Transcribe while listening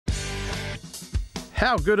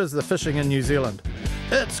How good is the fishing in New Zealand?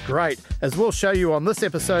 It's great, as we'll show you on this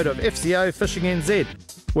episode of FCO Fishing NZ,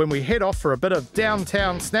 when we head off for a bit of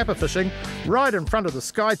downtown snapper fishing right in front of the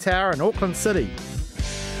Sky Tower in Auckland City.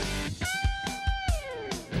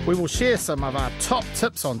 We will share some of our top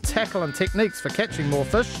tips on tackle and techniques for catching more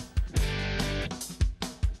fish.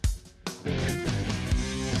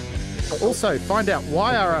 Also find out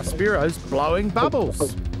why are our Spearos blowing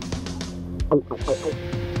bubbles.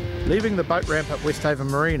 Leaving the boat ramp at Westhaven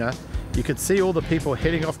Marina, you could see all the people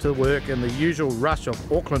heading off to work in the usual rush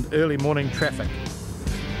of Auckland early morning traffic.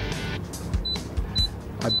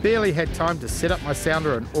 I barely had time to set up my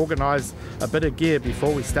sounder and organise a bit of gear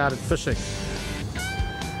before we started fishing.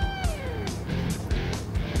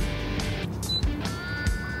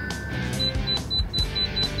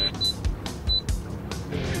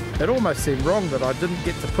 It almost seemed wrong that I didn't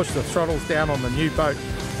get to push the throttles down on the new boat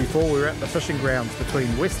before we were at the fishing grounds between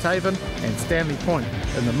Westhaven and Stanley Point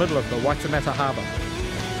in the middle of the Waitemata Harbour.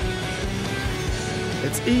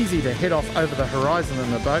 It's easy to head off over the horizon in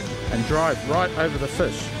the boat and drive right over the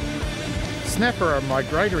fish. Snapper are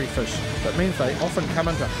migratory fish, that means they often come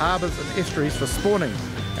into harbours and estuaries for spawning,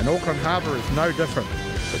 and Auckland Harbour is no different.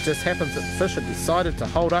 It just happens that fish have decided to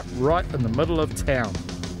hold up right in the middle of town.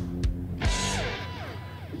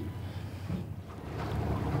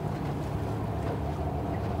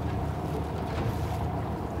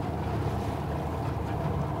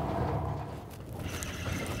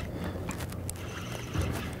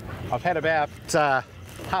 I've had about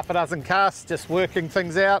half a dozen casts just working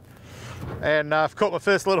things out, and I've caught my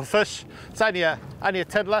first little fish. It's only a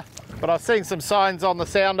tiddler, but I've seen some signs on the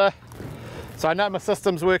sounder, so I know my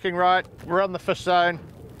system's working right. We're on the fish zone.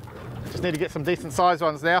 Just need to get some decent sized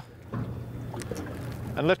ones now,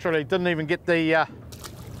 and literally didn't even get the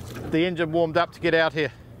engine warmed up to get out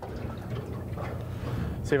here.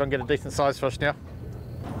 See if I can get a decent sized fish now.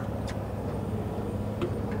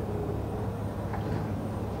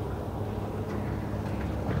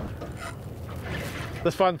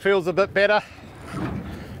 This one feels a bit better.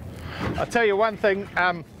 I'll tell you one thing,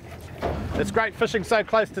 it's great fishing so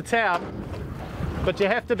close to town, but you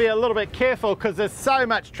have to be a little bit careful because there's so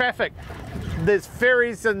much traffic. There's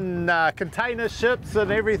ferries and container ships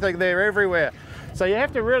and everything there everywhere. So you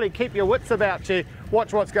have to really keep your wits about you,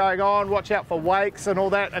 watch what's going on, watch out for wakes and all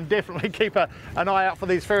that, and definitely keep an eye out for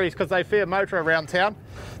these ferries because they fair motor around town.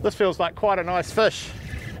 This feels like quite a nice fish.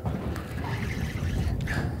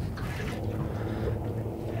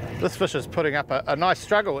 This fish is putting up a nice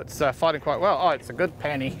struggle. It's fighting quite well. Oh, it's a good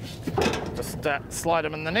panny. Just slide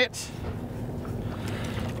him in the net.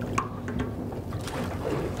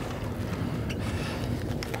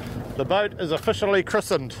 The boat is officially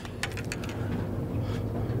christened.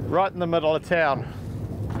 Right in the middle of town.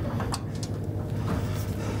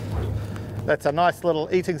 That's a nice little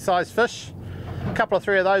eating sized fish. A couple of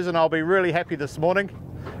three of those and I'll be really happy this morning.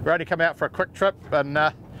 We're only come out for a quick trip and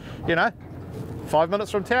you know, 5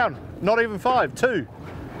 minutes from town. Not even 5, 2.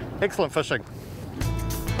 Excellent fishing.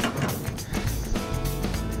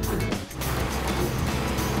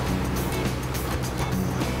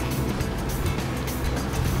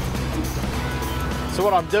 So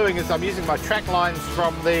what I'm doing is I'm using my track lines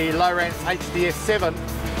from the Lowrance HDS7.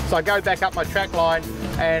 So I go back up my track line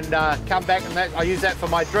and come back, and I use that for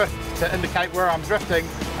my drift to indicate where I'm drifting,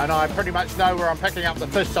 and I pretty much know where I'm picking up the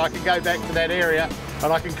fish, so I can go back to that area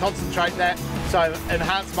and I can concentrate that, so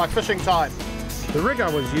enhance my fishing time. The rig I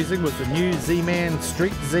was using was the new Z-Man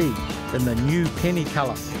Street Z in the new penny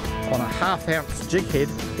colour on a 1/2 ounce jig head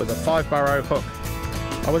with a 5-burrow hook.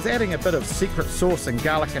 I was adding a bit of secret sauce and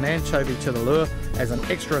garlic and anchovy to the lure as an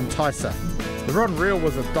extra enticer. The rod and reel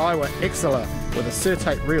was a Daiwa Exceler with a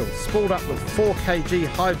Certate reel, spooled up with 4 kg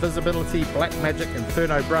high visibility Black Magic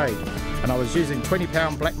Inferno braid, and I was using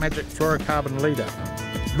 20-pound Black Magic fluorocarbon leader.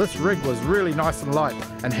 This rig was really nice and light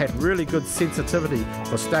and had really good sensitivity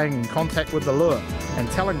for staying in contact with the lure and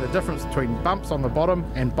telling the difference between bumps on the bottom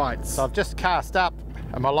and bites. So I've just cast up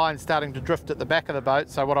and my line's starting to drift at the back of the boat.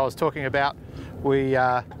 So what I was talking about, we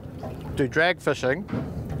do drag fishing,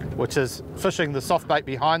 which is fishing the soft bait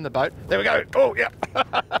behind the boat. There we go. Oh, yeah.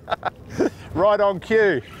 Right on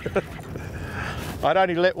cue. I'd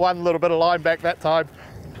only let one little bit of line back that time.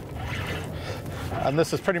 And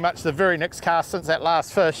this is pretty much the very next cast since that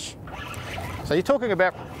last fish. So you're talking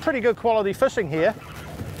about pretty good quality fishing here.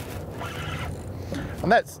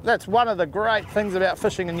 And that's one of the great things about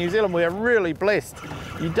fishing in New Zealand. We are really blessed.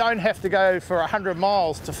 You don't have to go for 100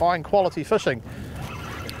 miles to find quality fishing.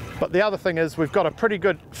 But the other thing is we've got a pretty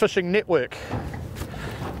good fishing network.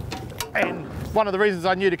 And one of the reasons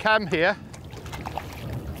I knew to come here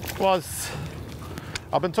was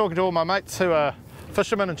I've been talking to all my mates who are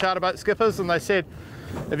fishermen and charter boat skippers, and they said,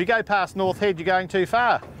 if you go past North Head, you're going too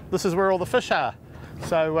far. This is where all the fish are.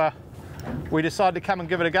 So we decided to come and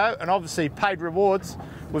give it a go, and obviously paid rewards.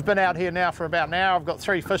 We've been out here now for about an hour. I've got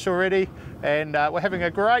 3 fish already, and we're having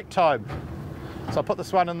a great time. So I'll put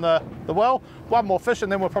this one in the well, 1 more fish,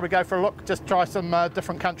 and then we'll probably go for a look, just try some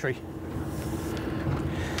different country.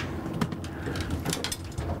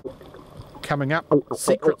 Coming up,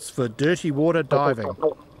 secrets for dirty water diving.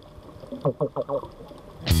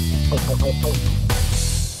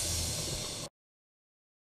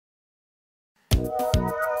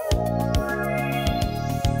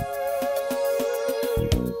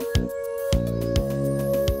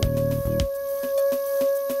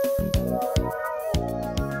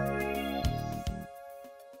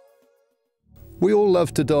 We all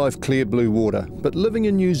love to dive clear blue water, but living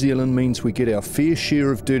in New Zealand means we get our fair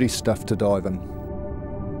share of dirty stuff to dive in.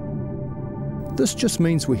 This just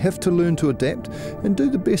means we have to learn to adapt and do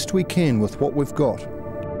the best we can with what we've got.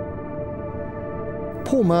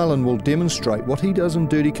 Paul Marlin will demonstrate what he does in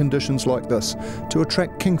dirty conditions like this to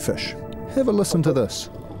attract kingfish. Have a listen to this.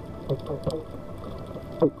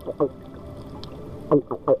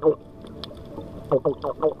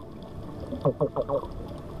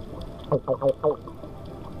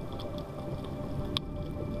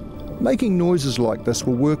 Making noises like this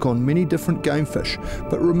will work on many different game fish,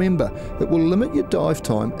 but remember, it will limit your dive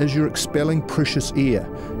time as you're expelling precious air.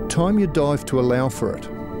 Time your dive to allow for it.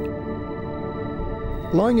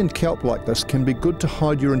 Lying in kelp like this can be good to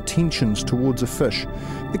hide your intentions towards a fish.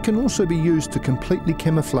 It can also be used to completely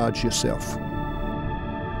camouflage yourself.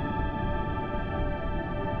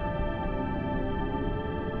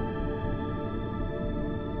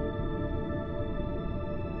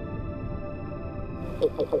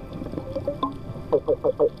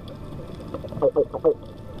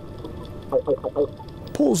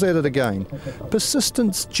 Paul's at it again.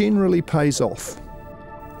 Persistence generally pays off.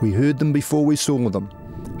 We heard them before we saw them.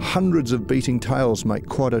 Hundreds of beating tails make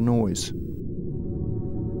quite a noise.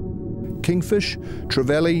 Kingfish,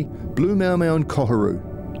 trevally, blue maumau and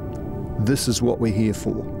koharu. This is what we're here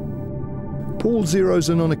for. Paul zeroes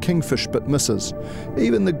in on a kingfish but misses.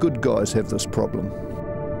 Even the good guys have this problem.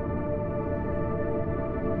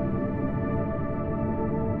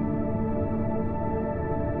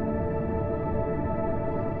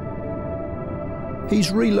 He's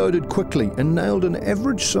reloaded quickly and nailed an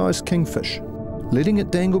average-sized kingfish. Letting it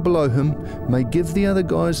dangle below him may give the other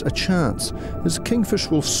guys a chance, as kingfish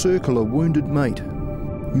will circle a wounded mate.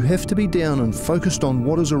 You have to be down and focused on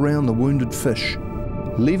what is around the wounded fish.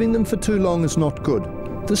 Leaving them for too long is not good.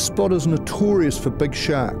 This spot is notorious for big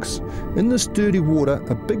sharks. In this dirty water,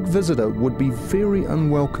 a big visitor would be very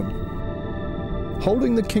unwelcome.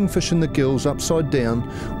 Holding the kingfish in the gills upside down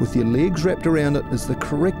with your legs wrapped around it is the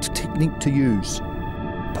correct technique to use.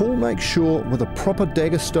 Paul makes sure with a proper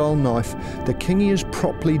dagger-style knife the kingy is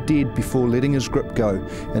properly dead before letting his grip go,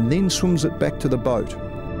 and then swims it back to the boat.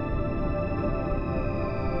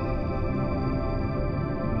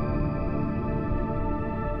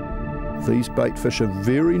 These baitfish are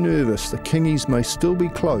very nervous. The kingies may still be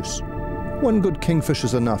close. 1 good kingfish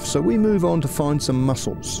is enough, so we move on to find some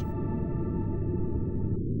mussels.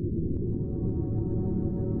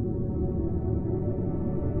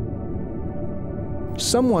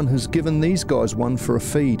 Someone has given these guys one for a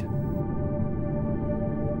feed.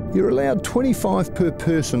 You're allowed 25 per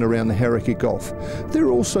person around the Hauraki Gulf. They're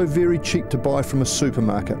also very cheap to buy from a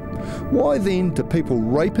supermarket. Why then do people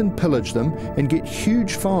rape and pillage them and get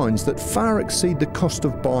huge fines that far exceed the cost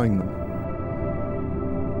of buying them?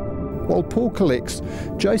 While Paul collects,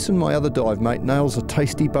 Jason, my other dive mate, nails a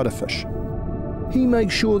tasty butterfish. He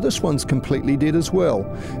makes sure this one's completely dead as well.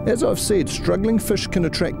 As I've said, struggling fish can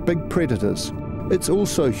attract big predators. It's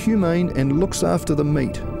also humane and looks after the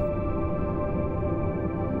meat.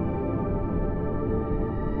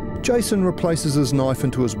 Jason replaces his knife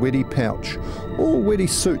into his weddy pouch. All weddy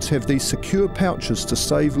suits have these secure pouches to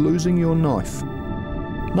save losing your knife.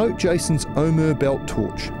 Note Jason's Omer belt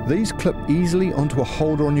torch. These clip easily onto a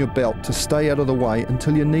holder on your belt to stay out of the way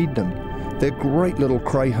until you need them. They're great little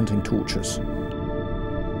cray hunting torches.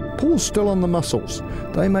 Paul's still on the mussels.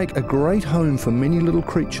 They make a great home for many little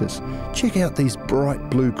creatures. Check out these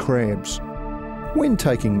bright blue crabs. When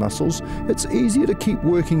taking mussels, it's easier to keep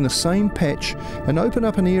working the same patch and open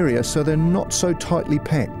up an area so they're not so tightly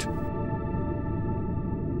packed.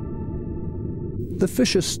 The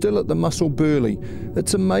fish are still at the mussel burley.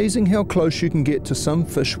 It's amazing how close you can get to some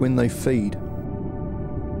fish when they feed.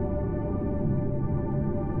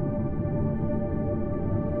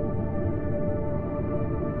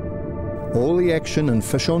 All the action and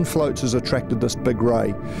fish on floats has attracted this big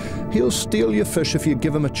ray. He'll steal your fish if you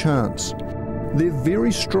give him a chance. They're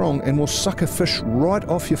very strong and will suck a fish right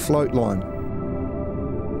off your float line.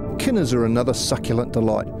 Kinners are another succulent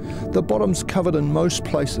delight. The bottom's covered in most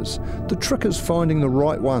places. The trick is finding the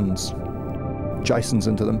right ones. Jason's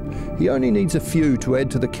into them. He only needs a few to add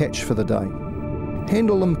to the catch for the day.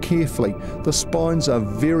 Handle them carefully. The spines are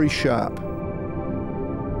very sharp.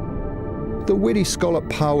 The Weddy Scallop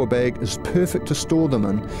power bag is perfect to store them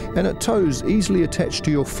in, and its toes easily attached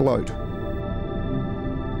to your float.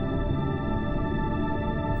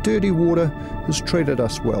 Dirty water has treated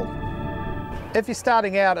us well. If you're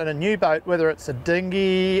starting out in a new boat, whether it's a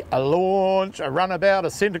dinghy, a launch, a runabout, a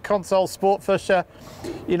centre console sport fisher,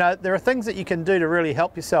 you know, there are things that you can do to really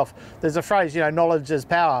help yourself. There's a phrase, you know, knowledge is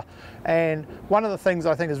power. And one of the things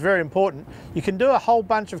I think is very important, you can do a whole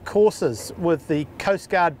bunch of courses with the Coast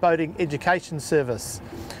Guard Boating Education Service.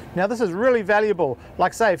 Now this is really valuable.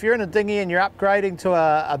 Like I say, if you're in a dinghy and you're upgrading to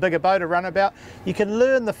a bigger boat, a runabout, you can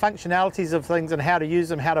learn the functionalities of things and how to use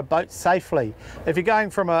them, how to boat safely. If you're going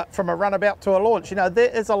from a runabout to a launch, you know, there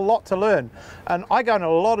is a lot to learn. And I go on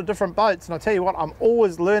a lot of different boats, and I tell you what, I'm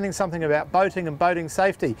always learning something about boating and boating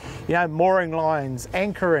safety. You know, mooring lines,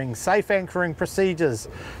 anchoring, safe anchoring procedures,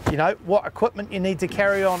 you know, what equipment you need to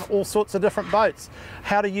carry on all sorts of different boats,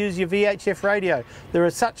 how to use your VHF radio. There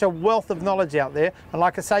is such a wealth of knowledge out there, and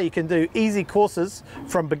like I say, you can do easy courses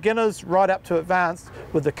from beginners right up to advanced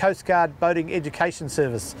with the Coast Guard Boating Education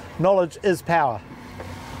Service. Knowledge is power.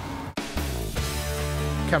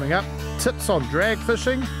 Coming up, tips on drag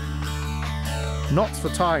fishing, knots for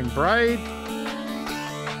tying braid,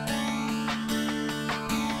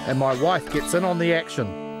 and my wife gets in on the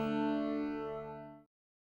action.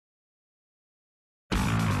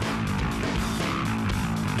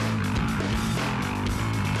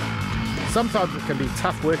 Sometimes it can be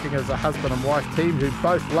tough working as a husband and wife team who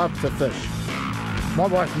both love to fish. My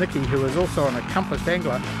wife Nikki, who is also an accomplished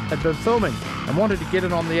angler, had been filming and wanted to get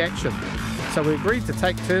in on the action, so we agreed to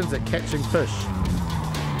take turns at catching fish.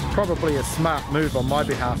 Probably a smart move on my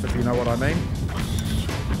behalf, if you know what I mean.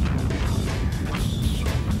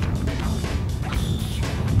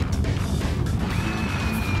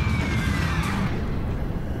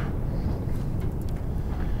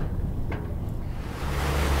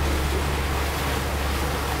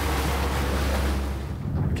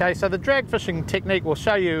 Okay, so the drag fishing technique we'll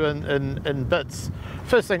show you in bits.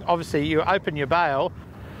 First thing, obviously, you open your bail,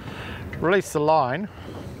 release the line.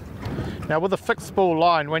 Now with a fixed spool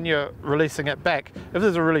line, when you're releasing it back, if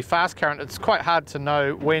there's a really fast current, it's quite hard to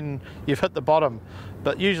know when you've hit the bottom.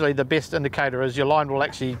 But usually the best indicator is your line will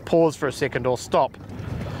actually pause for a second or stop.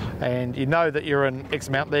 And you know that you're in X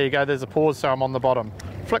amount, there you go, there's a pause, so I'm on the bottom.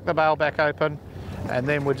 Flick the bail back open, and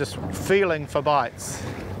then we're just feeling for bites.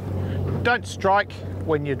 Don't strike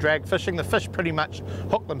when you're drag fishing. The fish pretty much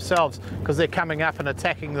hook themselves because they're coming up and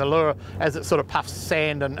attacking the lure as it sort of puffs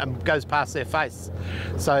sand and goes past their face.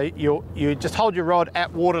 So you just hold your rod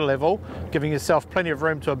at water level, giving yourself plenty of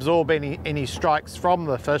room to absorb any strikes from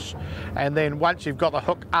the fish, and then once you've got the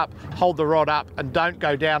hook up, hold the rod up and don't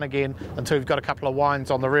go down again until you've got a couple of winds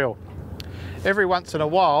on the reel. Every once in a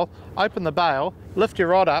while, open the bail, lift your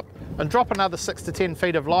rod up and drop another 6 to 10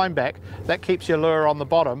 feet of line back. That keeps your lure on the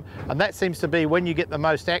bottom, and that seems to be when you get the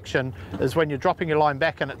most action, is when you're dropping your line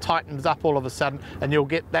back and it tightens up all of a sudden, and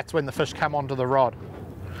that's when the fish come onto the rod.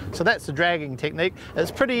 So that's the dragging technique.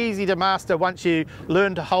 It's pretty easy to master once you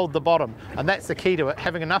learn to hold the bottom, and that's the key to it,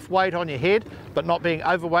 having enough weight on your head but not being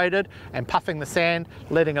overweighted, and puffing the sand,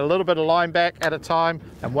 letting a little bit of line back at a time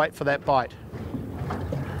and wait for that bite.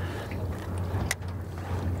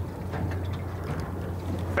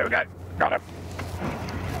 There we go, got him.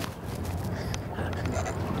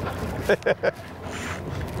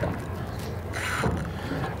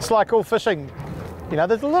 It's like all fishing, you know,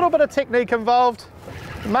 there's a little bit of technique involved.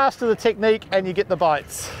 Master the technique and you get the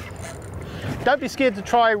bites. Don't be scared to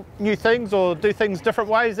try new things or do things different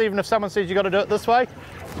ways, even if someone says you got to do it this way.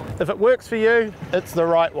 If it works for you, it's the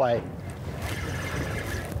right way.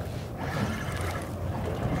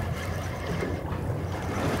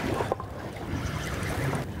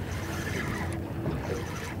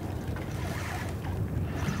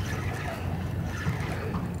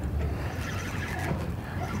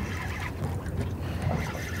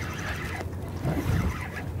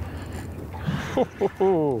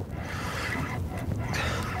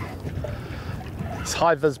 This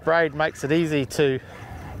high-vis braid makes it easy to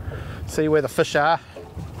see where the fish are.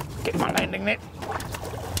 Get my landing net.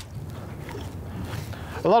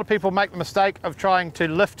 A lot of people make the mistake of trying to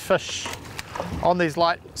lift fish on these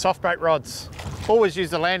light soft bait rods. Always use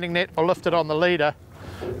the landing net or lift it on the leader,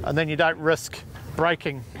 and then you don't risk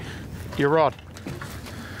breaking your rod.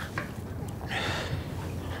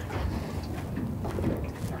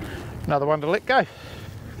 Another one to let go.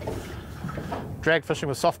 Drag fishing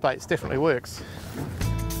with soft baits definitely works.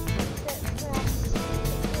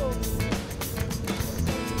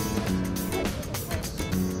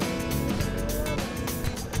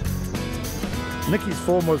 Nikki's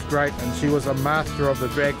form was great and she was a master of the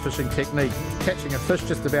drag fishing technique, catching a fish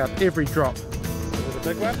just about every drop. Is it a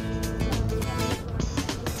big one?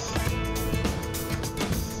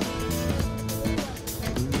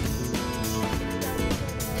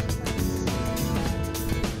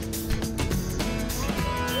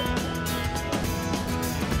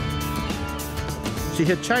 She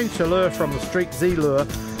had changed her lure from the streak Z lure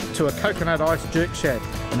to a coconut ice jerk shad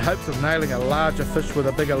in hopes of nailing a larger fish with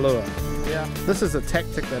a bigger lure. Yeah. This is a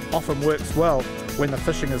tactic that often works well when the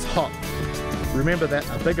fishing is hot. Remember that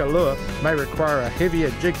a bigger lure may require a heavier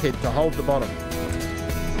jig head to hold the bottom.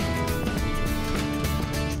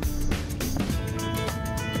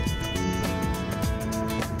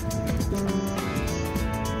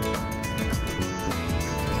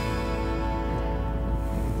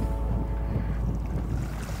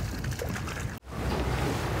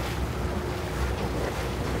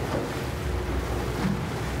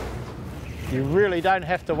 You really don't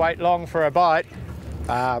have to wait long for a bite.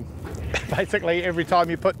 Basically every time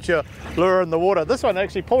you put your lure in the water. This one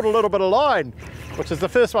actually pulled a little bit of line, which is the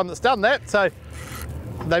first one that's done that, so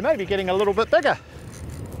they may be getting a little bit bigger.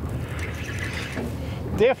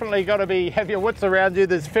 Definitely got to have your wits around you.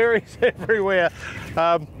 There's ferries everywhere.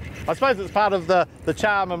 I suppose it's part of the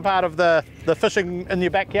charm and part of the fishing in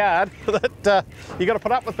your backyard that you got to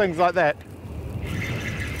put up with things like that.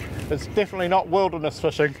 It's definitely not wilderness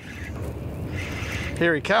fishing.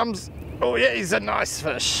 Here he comes. Oh yeah, he's a nice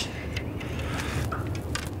fish.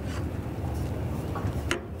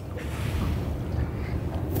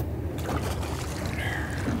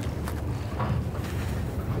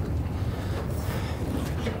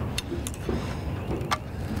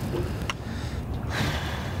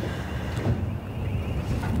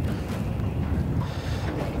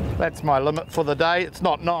 That's my limit for the day. It's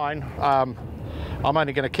not 9. I'm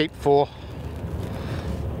only going to keep 4.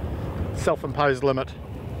 Self-imposed limit,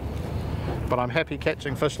 but I'm happy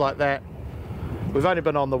catching fish like that. We've only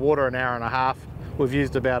been on the water an hour and a half. We've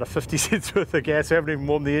used about a 50 cents worth of gas. We haven't even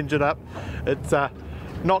warmed the engine up. It's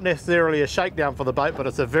not necessarily a shakedown for the boat, but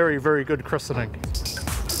it's a very, very good christening.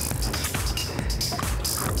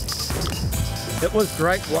 It was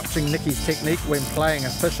great watching Nikki's technique when playing a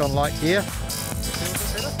fish on light gear.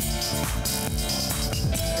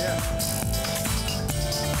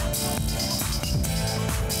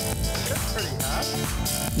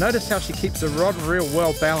 Notice how she keeps the rod and reel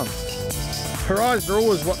well balanced. Her eyes are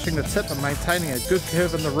always watching the tip and maintaining a good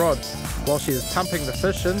curve in the rod while she is pumping the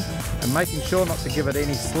fish in and making sure not to give it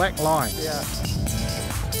any slack line. Yeah.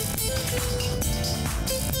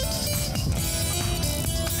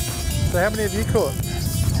 So how many have you caught?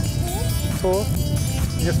 4?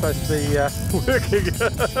 You're supposed to be working.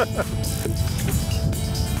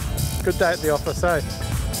 Good day at the office, eh?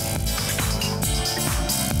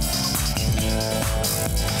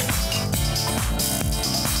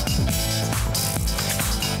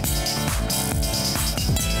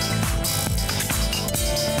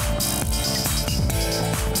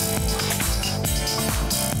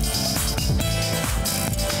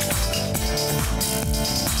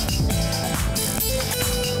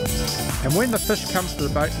 And when the fish comes to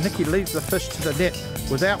the boat, Nikki leaves the fish to the net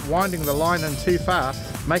without winding the line in too far,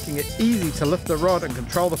 making it easy to lift the rod and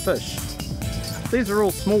control the fish. These are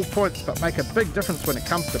all small points but make a big difference when it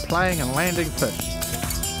comes to playing and landing fish.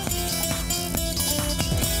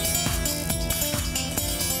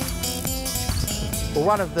 Well,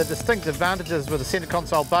 one of the distinct advantages with a centre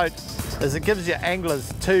console boat is it gives your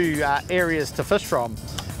anglers 2 areas to fish from.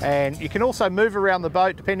 And you can also move around the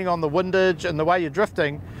boat depending on the windage and the way you're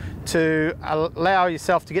drifting to allow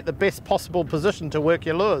yourself to get the best possible position to work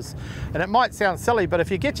your lures. And it might sound silly, but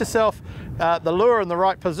if you get yourself the lure in the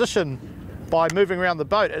right position by moving around the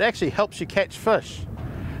boat, it actually helps you catch fish.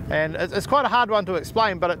 And it's quite a hard one to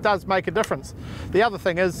explain, but it does make a difference. The other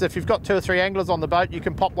thing is, if you've got 2 or 3 anglers on the boat, you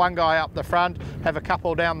can pop one guy up the front, have a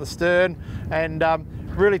couple down the stern, and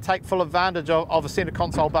really take full advantage of a centre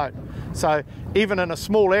console boat. So even in a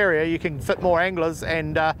small area, you can fit more anglers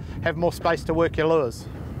and have more space to work your lures.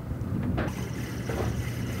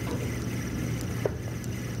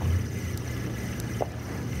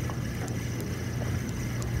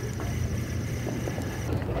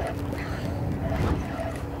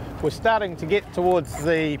 We're starting to get towards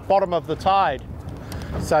the bottom of the tide,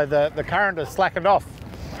 so the current has slackened off.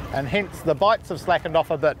 and hence the bites have slackened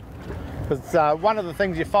off a bit. Because one of the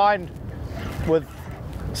things you find with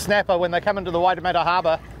snapper when they come into the Waitemata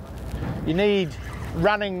Harbour, you need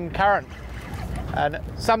running current, and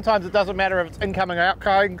sometimes it doesn't matter if it's incoming or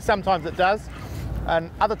outgoing, sometimes it does, and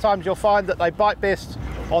other times you'll find that they bite best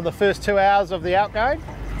on the first 2 hours of the outgoing,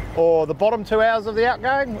 or the bottom 2 hours of the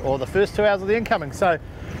outgoing, or the first 2 hours of the incoming. So,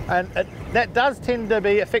 and that does tend to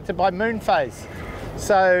be affected by moon phase.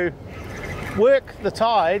 So work the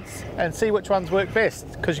tides and see which ones work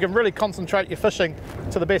best, because you can really concentrate your fishing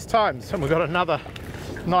to the best times. And we've got another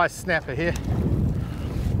nice snapper here.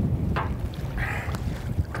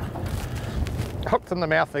 Hooked in the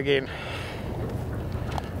mouth again.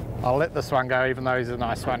 I'll let this one go even though he's a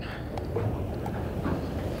nice one.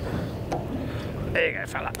 There you go,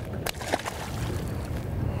 fella.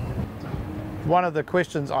 One of the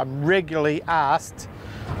questions I'm regularly asked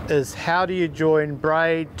is, how do you join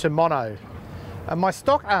braid to mono? And my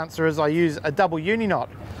stock answer is I use a double uni knot,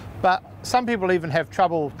 but some people even have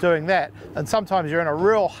trouble doing that, and sometimes you're in a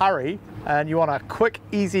real hurry and you want a quick,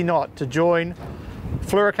 easy knot to join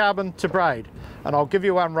fluorocarbon to braid. And I'll give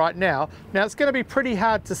you one right now. Now it's going to be pretty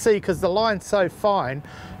hard to see because the line's so fine,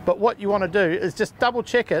 but what you want to do is just double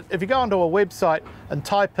check it. If you go onto a website and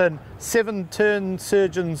type in 7 turn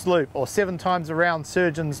surgeon's loop or 7 times around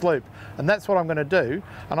surgeon's loop, and that's what I'm going to do,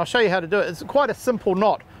 and I'll show you how to do it. It's quite a simple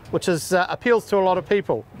knot, which is appeals to a lot of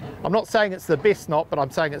people. I'm not saying it's the best knot, but I'm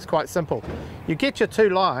saying it's quite simple. You get your 2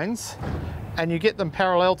 lines and you get them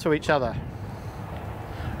parallel to each other.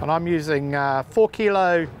 And I'm using 4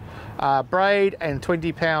 kilo braid and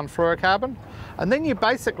 20 pound fluorocarbon. And then you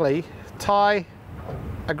basically tie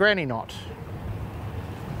a granny knot.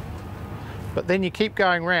 But then you keep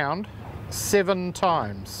going round 7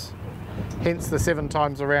 times. Hence the 7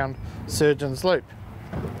 times around surgeon's loop.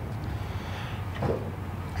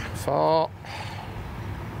 4,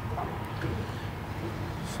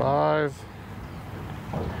 5,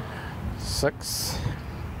 6,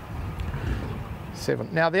 7.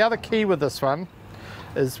 Now the other key with this one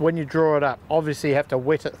is when you draw it up, obviously you have to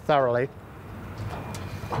wet it thoroughly,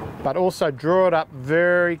 but also draw it up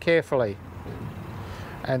very carefully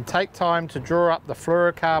and take time to draw up the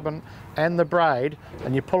fluorocarbon and the braid,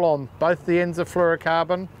 and you pull on both the ends of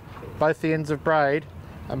fluorocarbon, both the ends of braid,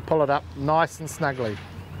 and pull it up nice and snugly.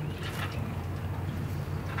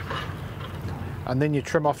 And then you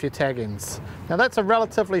trim off your tag ends. Now that's a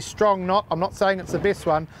relatively strong knot. I'm not saying it's the best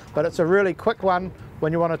one, but it's a really quick one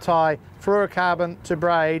when you want to tie fluorocarbon to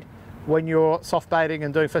braid when you're soft baiting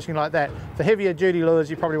and doing fishing like that. For heavier duty lures,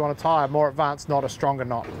 you probably want to tie a more advanced knot, a stronger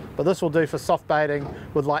knot. But this will do for soft baiting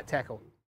with light tackle.